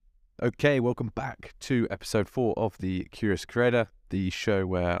Okay, welcome back to episode 4 of The Curious Creator, the show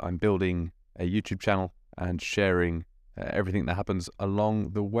where I'm building a YouTube channel and sharing everything that happens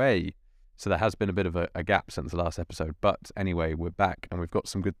along the way. So there has been a bit of a gap since the last episode, but anyway, we're back and we've got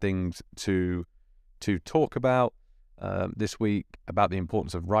some good things to talk about this week, about the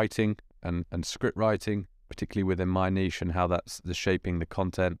importance of writing and script writing, particularly within my niche, and how that's shaping the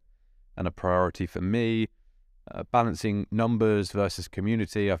content and a priority for me. Balancing numbers versus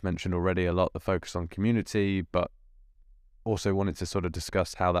community. I've mentioned already a lot the focus on community, but also wanted to sort of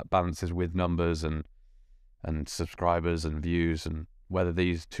discuss how that balances with numbers and subscribers and views, and whether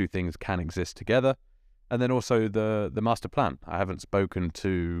these two things can exist together. And then also the master plan. I haven't spoken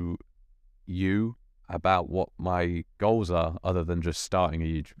to you about what my goals are other than just starting a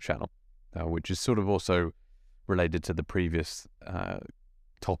YouTube channel, which is sort of also related to the previous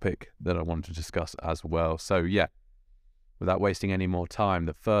topic that I wanted to discuss as well. So yeah, without wasting any more time,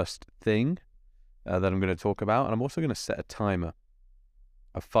 the first thing that I'm going to talk about, and I'm also going to set a timer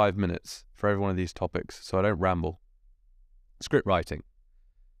of 5 minutes for every one of these topics so I don't ramble. Script writing.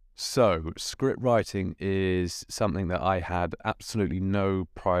 So script writing is something that I had absolutely no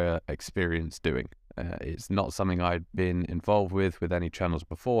prior experience doing. It's not something I'd been involved with any channels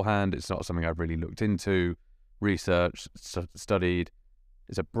beforehand. It's not something I've really looked into, researched, studied.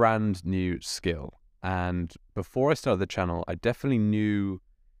 It's a brand new skill. And before I started the channel, I definitely knew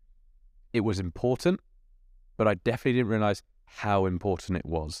it was important, but I definitely didn't realize how important it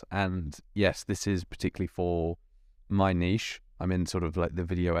was. And yes, this is particularly for my niche. I'm in sort of like the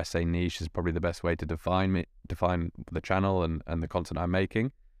video essay niche is probably the best way to define the channel and the content I'm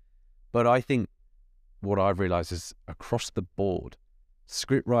making. But I think what I've realized is across the board,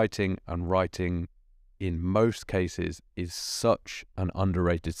 script writing and writing in most cases is such an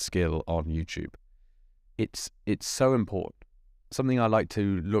underrated skill on YouTube. It's so important. Something I like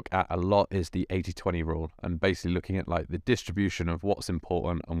to look at a lot is the 80-20 rule, and basically looking at like the distribution of what's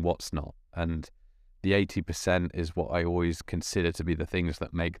important and what's not. And the 80% is what I always consider to be the things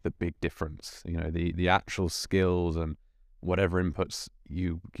that make the big difference. You know, the actual skills and whatever inputs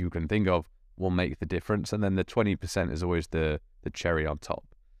you can think of will make the difference. And then the 20% is always the cherry on top.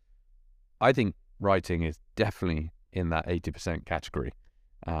 I think writing is definitely in that 80% category,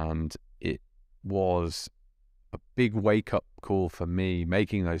 and it was a big wake-up call for me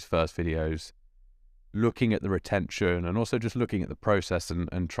making those first videos, looking at the retention and also just looking at the process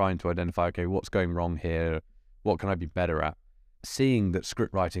and trying to identify, okay, what's going wrong here, what can I be better at, seeing that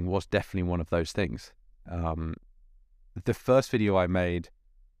script writing was definitely one of those things. The first video I made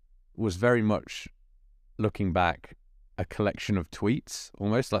was very much, looking back, a collection of tweets,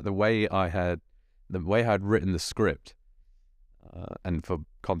 almost like the way I had written the script. And for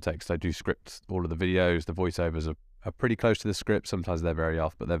context, I do script all of the videos. The voiceovers are pretty close to the script. Sometimes they're very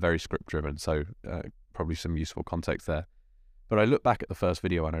off, but they're very script driven. So probably some useful context there. But I look back at the first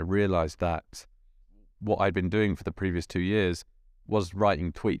video and I realized that what I'd been doing for the previous 2 years was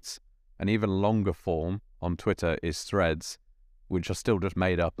writing tweets. And even longer form on Twitter is threads, which are still just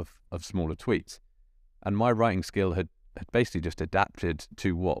made up of smaller tweets. And my writing skill had basically just adapted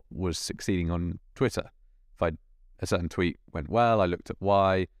to what was succeeding on Twitter. If a certain tweet went well, I looked at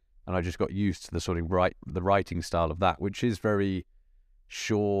why, and I just got used to the sort of the writing style of that, which is very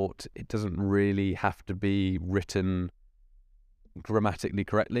short. It doesn't really have to be written grammatically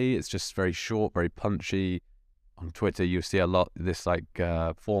correctly. It's just very short, very punchy. On Twitter, you see a lot this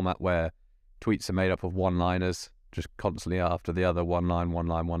format where tweets are made up of one-liners, just constantly after the other, one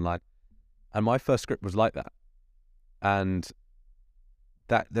line. And my first script was like that. And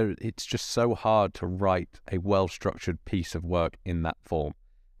it's just so hard to write a well-structured piece of work in that form.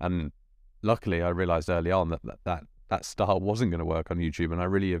 And luckily, I realized early on that style wasn't going to work on YouTube. And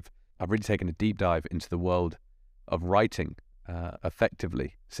I've really taken a deep dive into the world of writing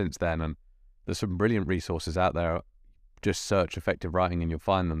effectively since then. And there's some brilliant resources out there. Just search effective writing and you'll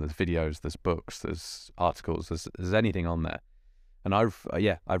find them. There's videos, there's books, there's articles, there's anything on there. And I've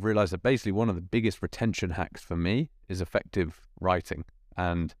realized that basically one of the biggest retention hacks for me is effective writing.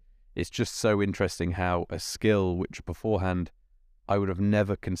 And it's just so interesting how a skill which beforehand I would have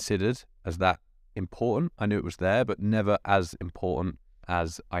never considered as that important. I knew it was there, but never as important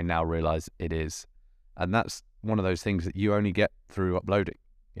as I now realize it is. And that's one of those things that you only get through uploading.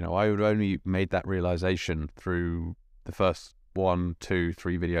 You know, I would only made that realization through the first 1, 2,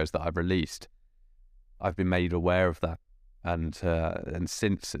 3 videos that I've released. I've been made aware of that. And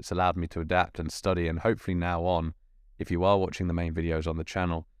since it's allowed me to adapt and study, and hopefully now on, if you are watching the main videos on the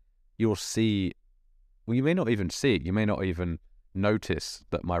channel, you'll see, well, you may not even see it, you may not even notice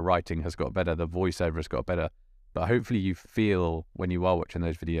that my writing has got better, the voiceover has got better, But hopefully you feel when you are watching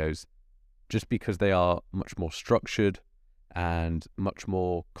those videos, just because they are much more structured and much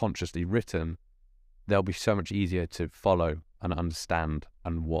more consciously written, they'll be so much easier to follow and understand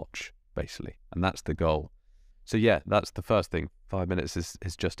and watch, basically. And that's the goal. So yeah, that's the first thing. 5 minutes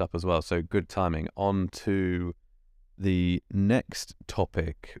is just up as well. So good timing. On to the next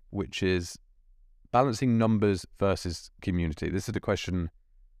topic, which is balancing numbers versus community. This is a question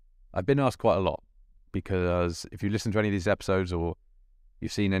I've been asked quite a lot, because if you listen to any of these episodes or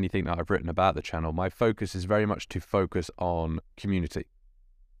you've seen anything that I've written about the channel, my focus is very much to focus on community.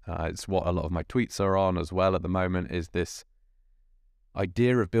 It's what a lot of my tweets are on as well at the moment, is this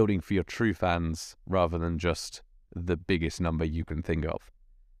idea of building for your true fans rather than just the biggest number you can think of.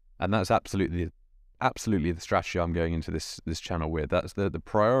 And that's absolutely the strategy I'm going into this channel with. That's the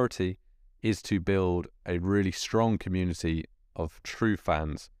priority, is to build a really strong community of true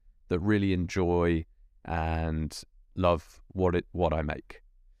fans that really enjoy and love what I make.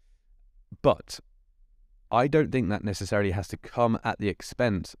 But I don't think that necessarily has to come at the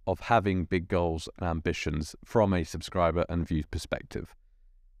expense of having big goals and ambitions from a subscriber and view perspective.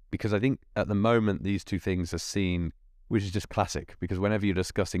 Because I think at the moment these two things are seen, which is just classic, because whenever you're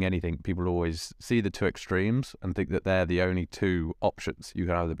discussing anything, people always see the two extremes and think that they're the only two options. You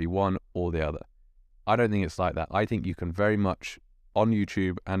can either be one or the other. I don't think it's like that. I think you can very much, on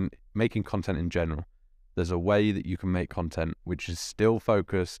YouTube and making content in general, there's a way that you can make content which is still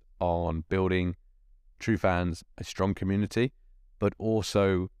focused on building true fans, a strong community, but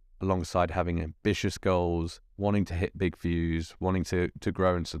also alongside having ambitious goals, wanting to hit big views, wanting to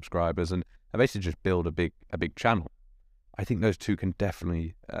grow in subscribers, and basically just build a big channel. I think those two can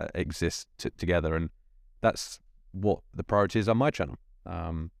definitely exist together, and that's what the priority is on my channel.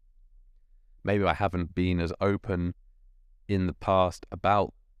 Maybe I haven't been as open in the past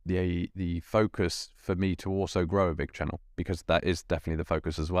about the focus for me to also grow a big channel, because that is definitely the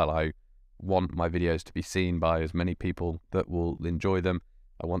focus as well. I want my videos to be seen by as many people that will enjoy them.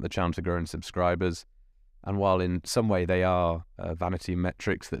 I want the channel to grow in subscribers. And while in some way they are vanity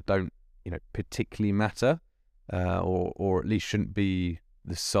metrics that don't, particularly matter, or at least shouldn't be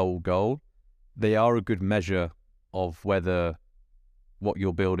the sole goal, they are a good measure of whether what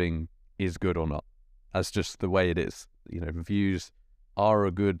you're building is good or not. That's just the way it is. Views are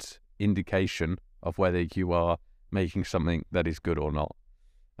a good indication of whether you are making something that is good or not.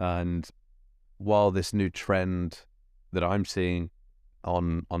 And while this new trend that I'm seeing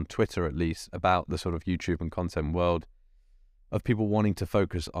on Twitter, at least, about the sort of YouTube and content world of people wanting to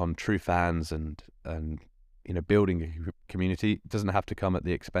focus on true fans and building a community, doesn't have to come at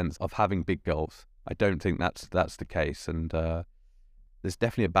the expense of having big goals. I don't think that's the case. And there's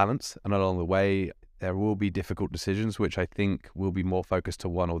definitely a balance, and along the way there will be difficult decisions which I think will be more focused to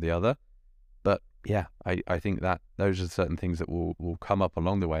one or the other. But yeah, I think that those are certain things that will come up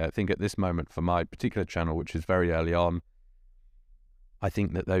along the way. I think at this moment for my particular channel, which is very early on, I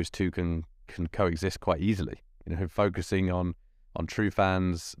think that those two can coexist quite easily. Focusing on true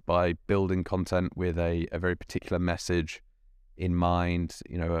fans by building content with a very particular message in mind,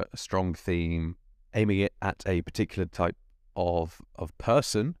 a strong theme, aiming it at a particular type of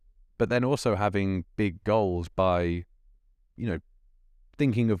person, but then also having big goals by,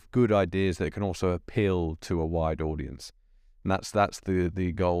 thinking of good ideas that can also appeal to a wide audience. And that's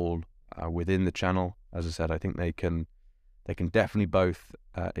the goal within the channel. As I said, I think they can definitely both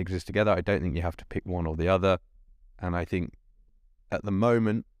exist together. I don't think you have to pick one or the other. And I think at the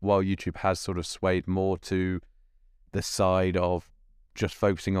moment, while YouTube has sort of swayed more to the side of just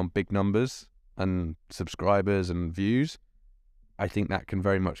focusing on big numbers and subscribers and views, I think that can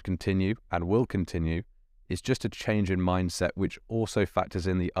very much continue and will continue. It's just a change in mindset, which also factors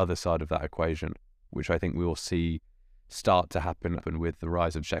in the other side of that equation, which I think we will see start to happen with the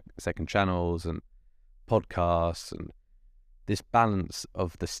rise of second channels and podcasts, and this balance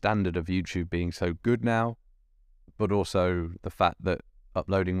of the standard of YouTube being so good now, but also the fact that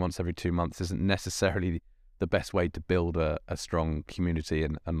uploading once every 2 months isn't necessarily the best way to build a strong community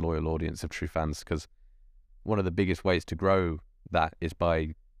and loyal audience of true fans, because one of the biggest ways to grow that is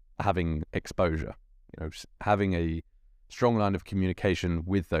by having exposure, having a strong line of communication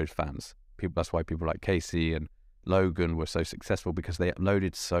with those fans. That's why people like Casey and Logan were so successful, because they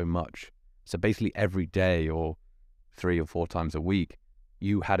uploaded so much. So basically every day or 3 or 4 times a week,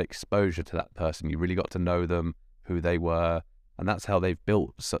 you had exposure to that person. You really got to know them, who they were, and that's how they've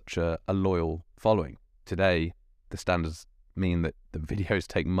built such a loyal following. Today, the standards mean that the videos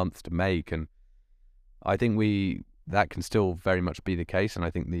take months to make, and I think that can still very much be the case. And I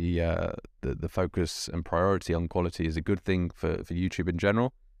think the focus and priority on quality is a good thing for YouTube in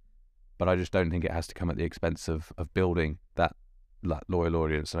general. but I just don't think it has to come at the expense of building that loyal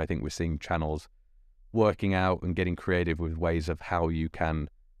audience. And I think we're seeing channels working out and getting creative with ways of how you can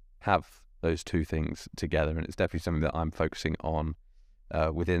have those two things together. And it's definitely something that I'm focusing on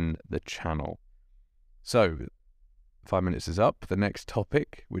within the channel. So 5 minutes is up. The next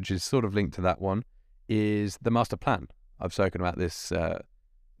topic, which is sort of linked to that one, is the master plan. I've spoken about this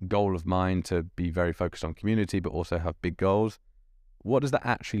goal of mine to be very focused on community, but also have big goals. What does that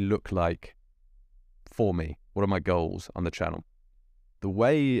actually look like for me? What are my goals on the channel? The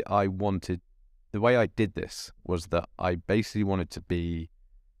way I did this was that I basically wanted to be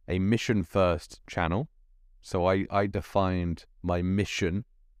a mission-first channel. So I defined my mission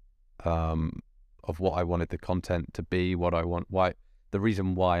of what I wanted the content to be, the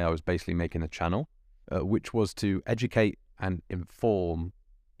reason why I was basically making the channel, which was to educate and inform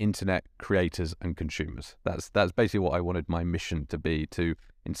internet creators and consumers. That's basically what I wanted my mission to be, to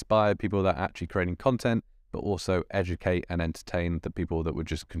inspire people that are actually creating content, but also educate and entertain the people that were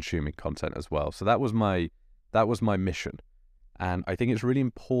just consuming content as well. So that was my mission. And I think it's really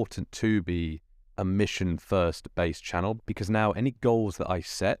important to be a mission-first based channel, because now any goals that I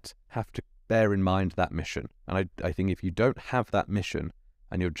set have to bear in mind that mission. And I think if you don't have that mission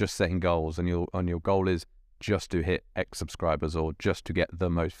and you're just setting goals and your goal is just to hit X subscribers or just to get the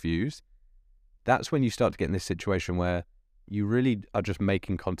most views, that's when you start to get in this situation where you really are just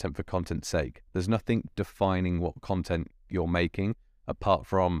making content for content's sake. There's nothing defining what content you're making apart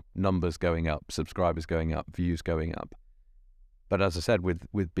from numbers going up, subscribers going up, views going up. But as I said,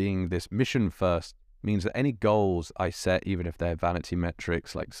 with being this mission first, means that any goals I set, even if they're vanity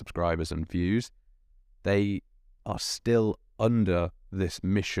metrics like subscribers and views, they are still under this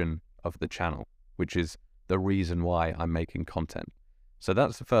mission of the channel, which is the reason why I'm making content. So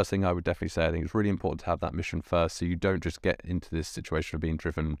that's the first thing I would definitely say. I think it's really important to have that mission first, so you don't just get into this situation of being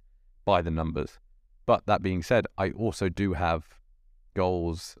driven by the numbers. But that being said, I also do have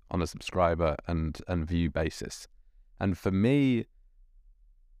goals on a subscriber and view basis. And for me,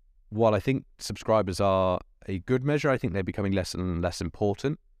 while I think subscribers are a good measure, I think they're becoming less and less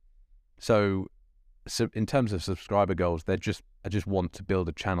important. So in terms of subscriber goals, I just want to build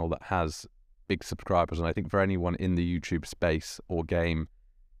a channel that has big subscribers. And I think for anyone in the YouTube space or game,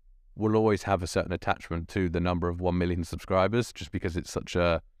 will always have a certain attachment to the number of 1 million subscribers, just because it's such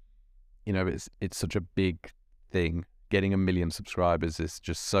a, it's such a big thing. Getting 1 million subscribers is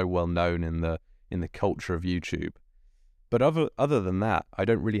just so well known in the culture of YouTube. But other than that, I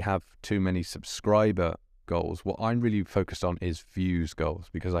don't really have too many subscriber goals. What I'm really focused on is views goals,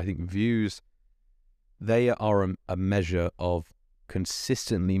 because I think views, they are a measure of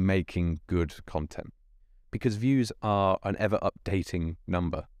consistently making good content, because views are an ever updating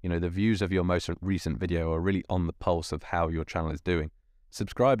number. The views of your most recent video are really on the pulse of how your channel is doing.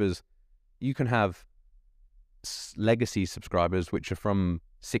 Subscribers, you can have legacy subscribers which are from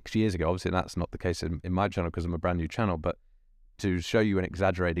 6 years ago. Obviously that's not the case in my channel because I'm a brand new channel, but to show you an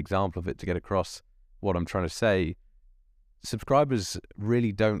exaggerated example of it to get across what I'm trying to say, subscribers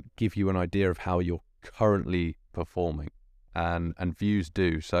really don't give you an idea of how you're currently performing, and views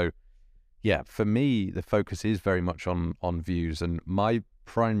do. So yeah, for me, the focus is very much on views, and my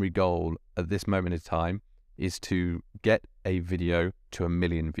primary goal at this moment in time is to get a video to 1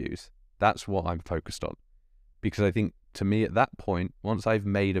 million views. That's what I'm focused on, because I think to me at that point, once I've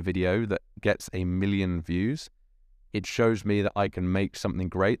made a video that gets 1 million views, it shows me that I can make something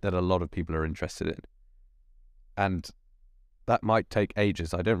great that a lot of people are interested in. And that might take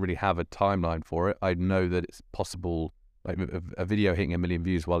ages. I don't really have a timeline for it. I know that it's possible. Like a video hitting 1 million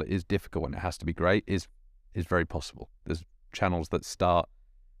views, while it is difficult and it has to be great, is very possible. There's channels that start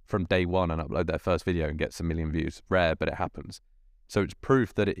from day one and upload their first video and gets 1 million views. Rare, but it happens. So it's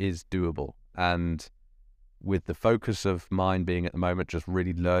proof that it is doable. And with the focus of mine being at the moment just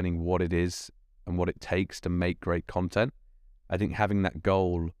really learning what it is and what it takes to make great content, I think having that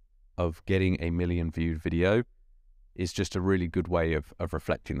goal of getting 1 million viewed video is just a really good way of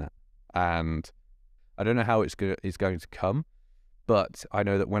reflecting that. And I don't know how it's going to come, but I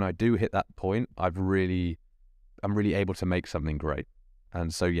know that when I do hit that point, I'm really able to make something great.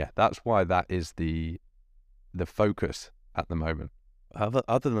 And so yeah, that's why that is the focus at the moment.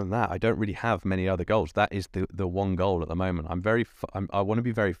 Other than that, I don't really have many other goals. That is the one goal at the moment. I want to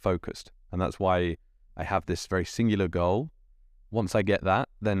be very focused, and that's why I have this very singular goal. Once I get that,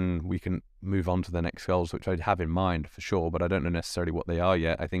 then we can move on to the next goals, which I have in mind for sure, but I don't know necessarily what they are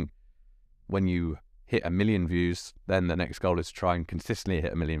yet. I think when you hit 1 million views, then the next goal is to try and consistently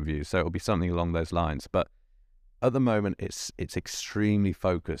hit 1 million views. So it'll be something along those lines. But at the moment, it's extremely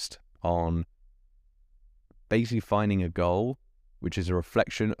focused on basically finding a goal which is a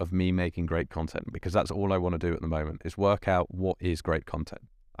reflection of me making great content, because that's all I want to do at the moment, is work out what is great content.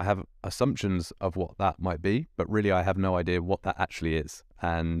 I have assumptions of what that might be, but really I have no idea what that actually is.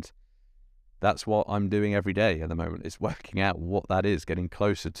 And that's what I'm doing every day at the moment, is working out what that is, getting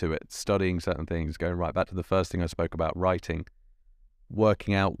closer to it, studying certain things, going right back to the first thing I spoke about, writing,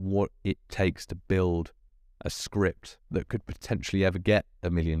 working out what it takes to build a script that could potentially ever get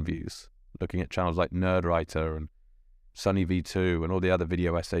 1 million views. Looking at channels like Nerdwriter and Sunny V2 and all the other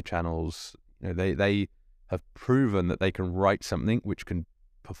video essay channels, they have proven that they can write something which can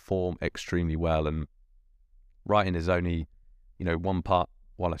perform extremely well. And writing is only, one part.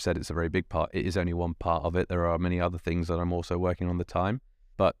 While I've said it's a very big part, it is only one part of it. There are many other things that I'm also working on the time.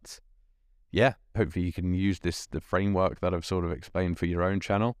 But yeah, hopefully you can use the framework that I've sort of explained for your own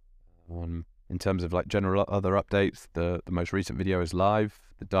channel. In terms of like general other updates, the most recent video is live,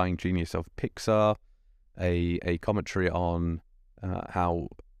 The Dying Genius of Pixar, a commentary on how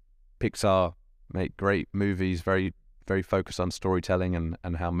Pixar make great movies, very, very focused on storytelling,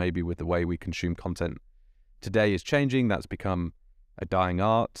 and how maybe with the way we consume content today is changing. That's become a dying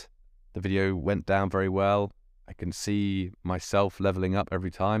art. The video went down very well. I can see myself leveling up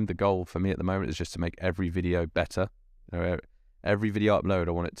every time. The goal for me at the moment is just to make every video better. Every video upload,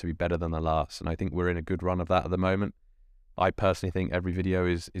 I want it to be better than the last, and I think we're in a good run of that at the moment. I personally think every video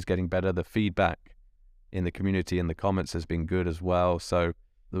is getting better. The feedback in the community and the comments has been good as well. So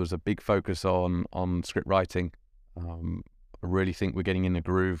there was a big focus on script writing. I really think we're getting in a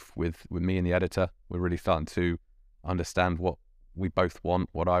groove with me and the editor. We're really starting to understand what we both want,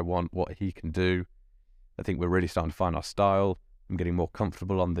 what I want, what he can do. I think we're really starting to find our style. I'm getting more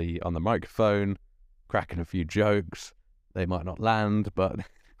comfortable on the microphone, cracking a few jokes. They might not land, but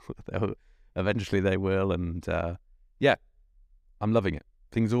eventually they will. And yeah, I'm loving it.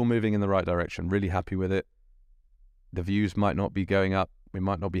 Things are all moving in the right direction. Really happy with it. The views might not be going up. We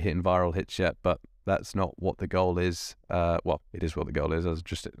might not be hitting viral hits yet, but that's not what the goal is. Well, it is what the goal is. I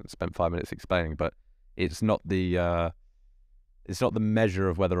just spent 5 minutes explaining, but it's not the measure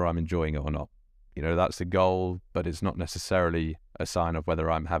of whether I'm enjoying it or not. That's the goal, but it's not necessarily a sign of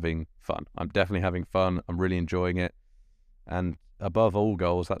whether I'm having fun. I'm definitely having fun. I'm really enjoying it. And above all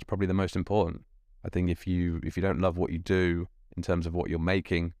goals, that's probably the most important. I think if you don't love what you do in terms of what you're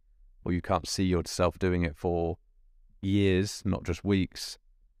making, or you can't see yourself doing it for years, not just weeks,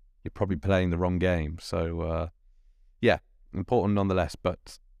 you're probably playing the wrong game. So yeah, important nonetheless.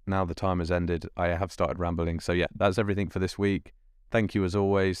 But now the time has ended, I have started rambling. So yeah, that's everything for this week. Thank you as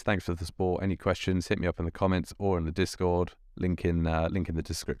always. Thanks for the support. Any questions, hit me up in the comments or in the Discord. Link in the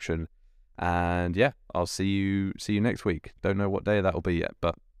description. And yeah, I'll see you next week. Don't know what day that'll be yet,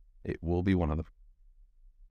 but it will be one of them.